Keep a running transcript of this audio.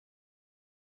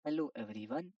Hello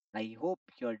everyone. I hope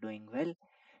you're doing well.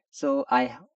 So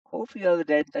I hope you have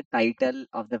read the title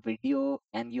of the video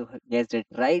and you guessed it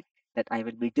right that I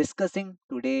will be discussing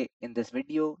today in this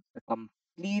video the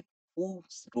complete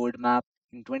OOPS roadmap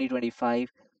in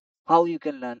 2025, how you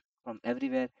can learn from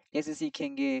everywhere. कैसे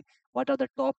सीखेंगे? What are the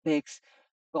topics?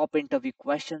 Top interview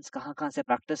questions कहाँ कहाँ से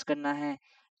practice करना है?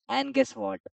 And guess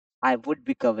what? I would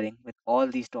be covering with all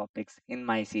these topics in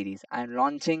my series. I'm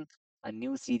launching a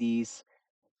new series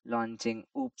launching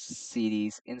oops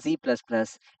series in C++.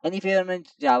 And if you're in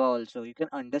Java also, you can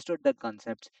understood the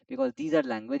concepts because these are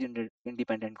language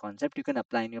independent concept you can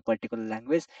apply in your particular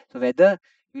language. So whether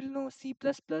you'll know C++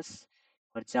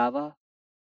 or Java,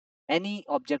 any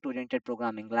object oriented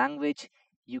programming language,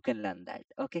 you can learn that.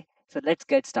 Okay, so let's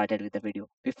get started with the video.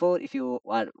 Before, if you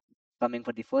are coming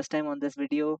for the first time on this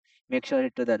video, make sure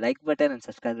hit to the like button and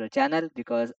subscribe to the channel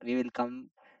because we will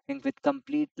come in with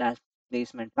complete last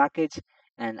placement package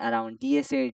and around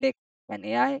DSA, tech and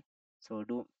AI. So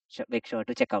do make sure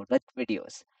to check out the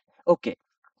videos. Okay,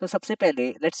 so सबसे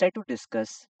पहले let's try to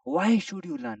discuss why should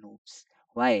you learn OOPS.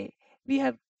 Why? We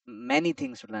have many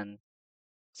things to learn.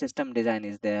 System design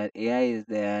is there, AI is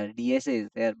there, DSA is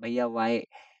there. Bhaiya,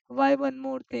 why one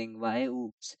more thing? Why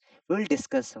oops? We'll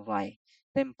discuss why.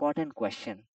 The important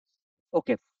question.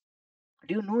 Okay,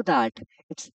 do you know that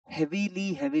it's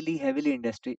heavily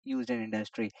industry used in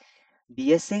industry?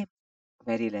 DSA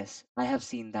very less. I have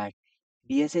seen that.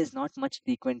 DSA is not much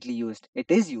frequently used. It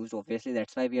is used, obviously,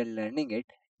 that's why we are learning it.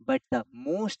 But the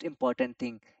most important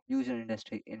thing used in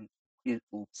industry in is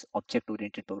oops,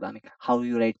 object-oriented programming. How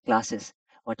you write classes,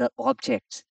 what are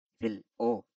objects?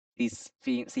 Will this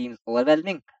seems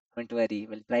overwhelming. Don't worry,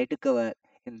 we'll try to cover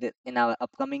in our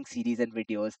upcoming series and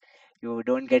videos. You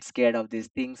don't get scared of these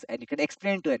things, and you can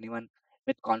explain to anyone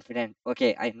with confidence.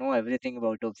 Okay, I know everything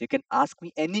about oops. You can ask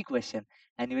me any question,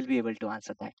 and you will be able to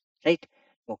answer that. Right?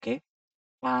 Okay,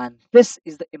 and this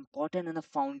is the important and the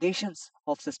foundations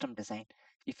of system design.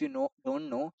 If you don't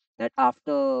know that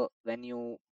after when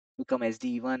you become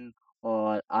SD1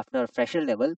 or after fresher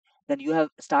level, then you have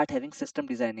start having system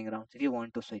designing rounds if you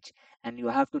want to switch, and you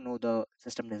have to know the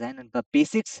system design and the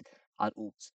basics are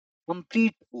oops.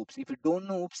 Complete oops. If you don't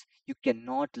know oops, you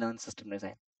cannot learn system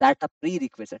design. That's a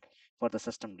prerequisite for the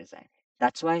system design.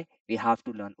 That's why we have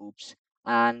to learn oops.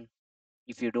 And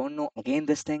if you don't know, again,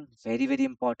 this thing very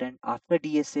important. After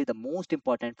DSA, the most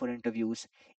important for interviews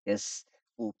is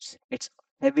oops. It's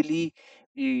heavily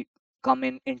we come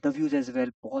in interviews as well.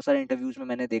 बहुत सारे interviews में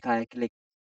मैंने देखा है कि like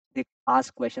they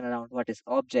ask question around what is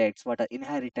objects, what are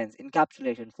inheritance,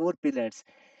 encapsulation, four pillars.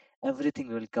 Everything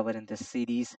we will cover in this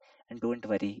series. And don't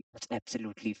worry, it's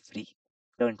absolutely free.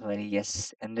 Don't worry,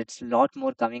 yes. And it's a lot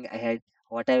more coming ahead.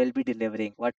 What I will be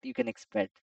delivering, what you can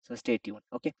expect. So stay tuned.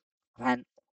 Okay. And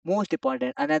most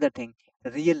important, another thing,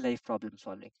 real life problem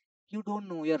solving. You don't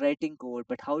know you're writing code,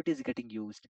 but how it is getting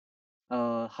used,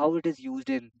 how it is used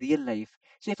in real life.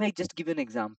 So if I just give you an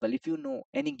example, if you know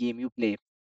any game you play,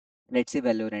 let's say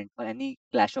Valorant or any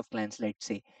Clash of Clans, let's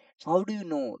say. So how do you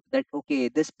know that okay,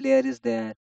 this player is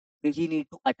there, he need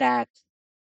to attack,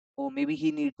 or maybe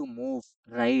he need to move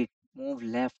right, move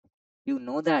left. You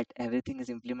know that everything is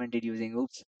implemented using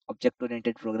oops,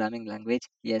 object-oriented programming language.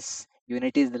 Yes,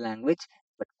 Unity is the language,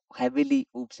 but heavily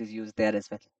oops is used there as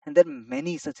well. And there are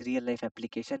many such real-life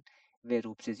application where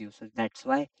oops is used. So that's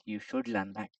why you should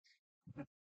learn that.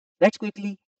 Let's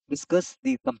quickly discuss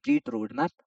the complete roadmap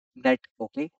that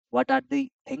okay, what are the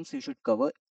things you should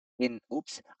cover in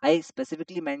oops. I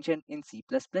specifically mentioned in C++,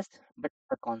 but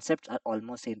the concepts are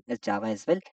almost same as Java as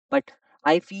well. But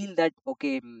I feel that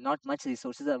okay, not much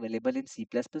resources are available in C++,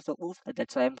 so oops,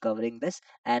 that's why I'm covering this.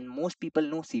 And most people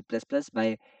know C++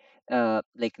 by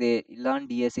like they learn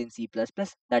DS in C++.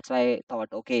 That's why I thought,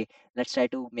 okay, let's try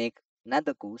to make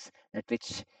another course that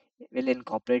which will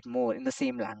incorporate more in the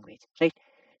same language, right?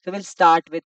 So we'll start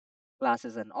with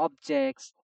classes and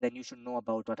objects. Then you should know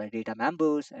about what are data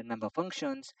members and member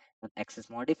functions and access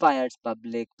modifiers,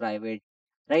 public, private,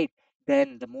 right?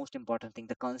 Then the most important thing,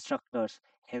 the constructors,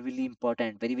 heavily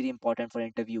important, very important for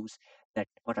interviews. That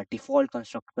what are default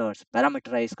constructors,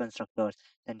 parameterized constructors,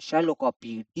 then shallow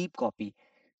copy, deep copy.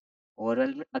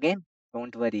 Overall, again,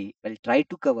 don't worry. We'll try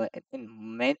to cover it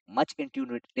in much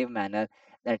intuitive manner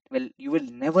that will you will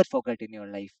never forget in your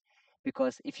life.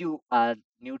 Because if you are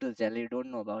new to the channel, you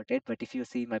don't know about it. But if you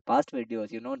see my past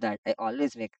videos, you know that I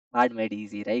always make hard made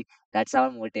easy, right? That's our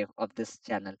motive of this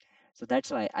channel. So that's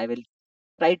why I will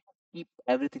try to keep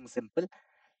everything simple.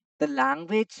 The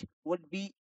language would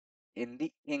be Hindi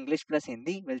English plus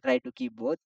Hindi will try to keep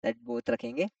both that both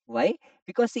रखेंगे why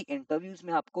because C interviews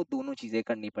में आपको दोनों चीजें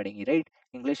करनी पड़ेंगी right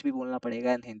English भी बोलना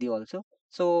पड़ेगा and Hindi also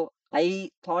so I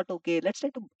thought, okay, let's try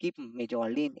to keep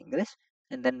majorly in English,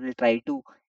 and then we'll try to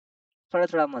थोड़ा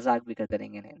थोड़ा मजाक भी करते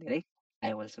रहेंगे in Hindi, right?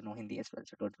 I also know Hindi as well,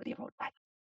 so don't worry about that.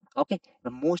 Okay,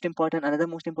 the most important, another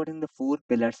most important, the four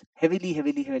pillars, heavily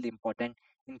important: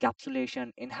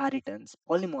 encapsulation, inheritance,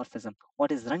 polymorphism.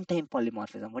 What is runtime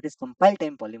polymorphism? What is compile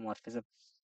time polymorphism?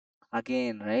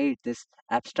 Again, right? This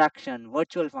abstraction,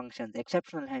 virtual functions,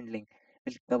 exceptional handling,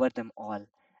 will cover them all.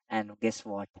 And guess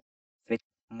what? With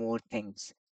more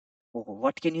things. Oh,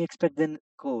 what can you expect in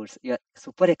course? You're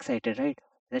super excited, right?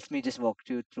 Let me just walk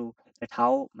you through that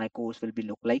how my course will be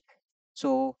look like.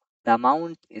 So the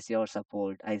amount is your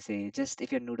support. I say just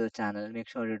if you're new to the channel, make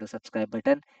sure you do subscribe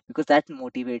button because that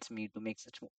motivates me to make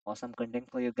such awesome content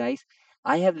for you guys.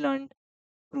 I have learned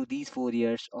through these 4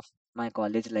 years of my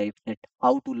college life that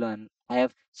how to learn. I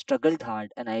have struggled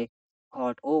hard and I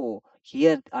thought, oh,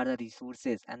 here are the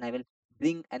resources and I will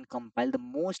bring and compile the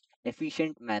most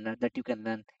efficient manner that you can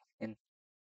learn in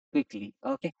quickly.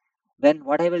 Okay. Then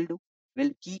what I will do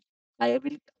will keep I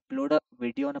will upload a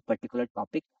video on a particular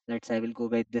topic. Let's say I will go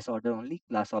with this order only,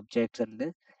 class objects and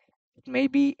this. It may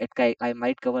be I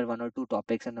might cover one or two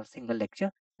topics in a single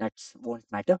lecture. That's won't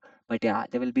matter. But yeah,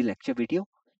 there will be lecture video.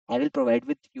 I will provide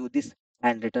with you this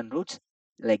handwritten notes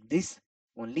like this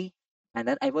only. And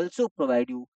then I will also provide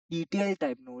you detailed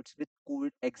type notes with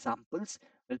code examples.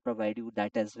 Will provide you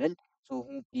that as well. So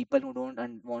who people who don't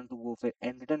want to go for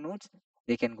handwritten notes,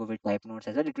 they can go with type notes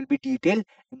as well. It will be detailed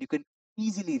and you can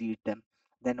easily read them.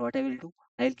 Then what I will do,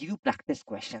 I'll give you practice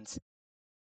questions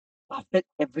after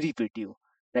every video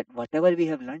that whatever we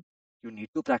have learned, you need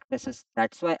to practice this.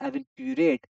 That's why I will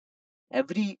curate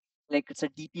every like it's a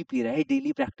DPP, right?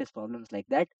 Daily practice problems like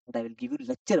that. But I will give you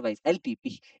lecture wise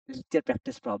LPP, lecture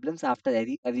practice problems after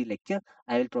every lecture.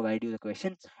 I will provide you the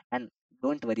questions and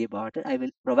don't worry about it. I will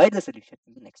provide the solution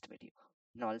in the next video.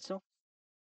 And also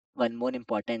one more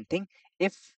important thing,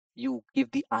 if you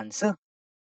give the answer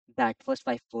that first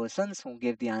five persons who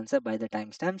gave the answer by the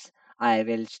timestamps, I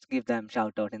will give them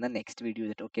shout out in the next video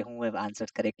that okay, who have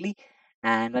answered correctly.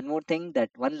 And one more thing, that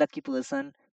one lucky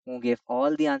person who gave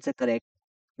all the answer correct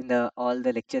in the all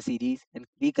the lecture series and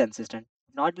be consistent.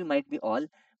 Not be might be all,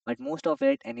 but most of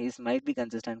it, and he might be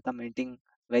consistent, commenting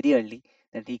very early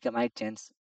that he might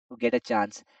chance to get a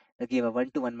chance to give a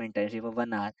one-to-one mentorship of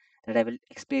 1 hour that I will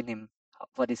explain him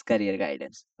for his career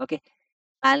guidance. Okay,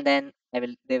 and then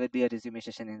there will be a resume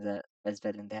session in the as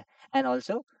well in there. And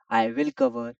also I will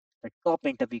cover the top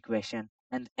interview question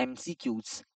and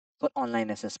MCQs for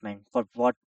online assessment for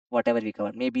whatever we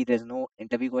cover. Maybe there's no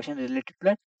interview question related to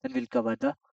that, then we'll cover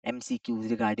the MCQs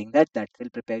regarding that. That will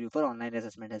prepare you for online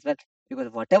assessment as well.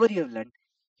 Because whatever you have learned,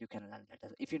 you can learn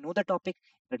that. If you know the topic,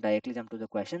 you can directly jump to the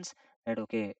questions. That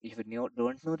okay, if you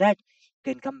don't know that,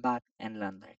 you can come back and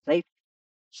learn that, right?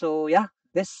 So yeah,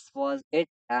 this was it,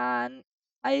 and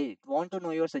I want to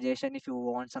know your suggestion. If you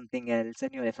want something else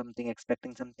and you're something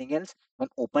expecting something else, I'm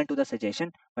open to the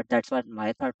suggestion. But that's what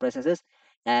my thought process is,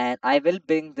 and I will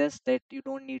bring this that you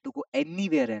don't need to go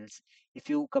anywhere else. If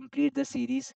you complete the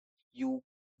series, you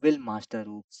will master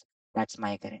roots. That's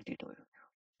my guarantee to you.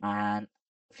 And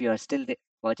if you are still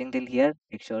watching till here,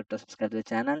 make sure to subscribe to the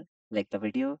channel, like the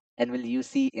video, and will you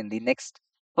see in the next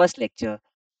first lecture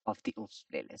of the OOPS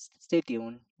playlist. Stay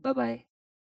tuned. Bye bye.